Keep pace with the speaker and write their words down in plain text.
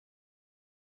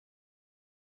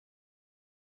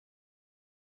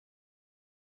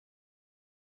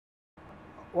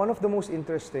One of the most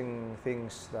interesting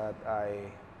things that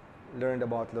I learned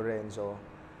about Lorenzo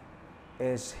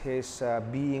is his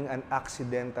being an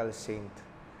accidental saint.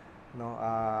 No,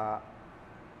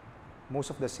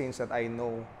 most of the saints that I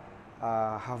know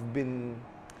have been,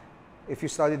 if you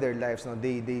study their lives, no,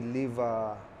 they live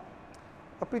a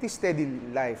pretty steady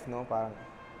life, no? Parang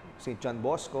Saint John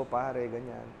Bosco, pare,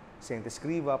 ganyan. Saint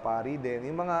Escriva, pare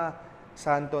din. Yung mga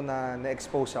santo na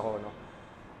na-expose ako, no?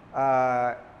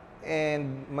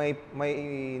 And my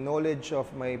knowledge of,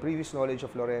 my previous knowledge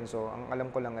of Lorenzo, ang alam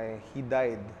ko lang ay he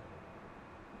died.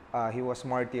 He was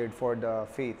martyred for the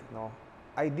faith, no?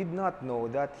 I did not know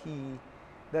that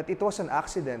it was an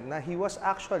accident, na he was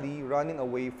actually running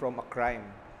away from a crime.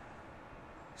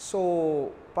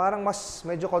 So, parang mas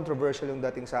medyo controversial yung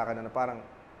dating sa akin na parang,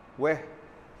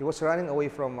 he was running away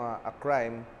from a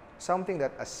crime, something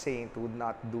that a saint would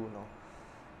not do, no?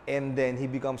 And then he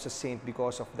becomes a saint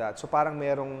because of that. So parang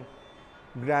merong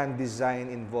grand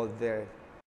design involved there.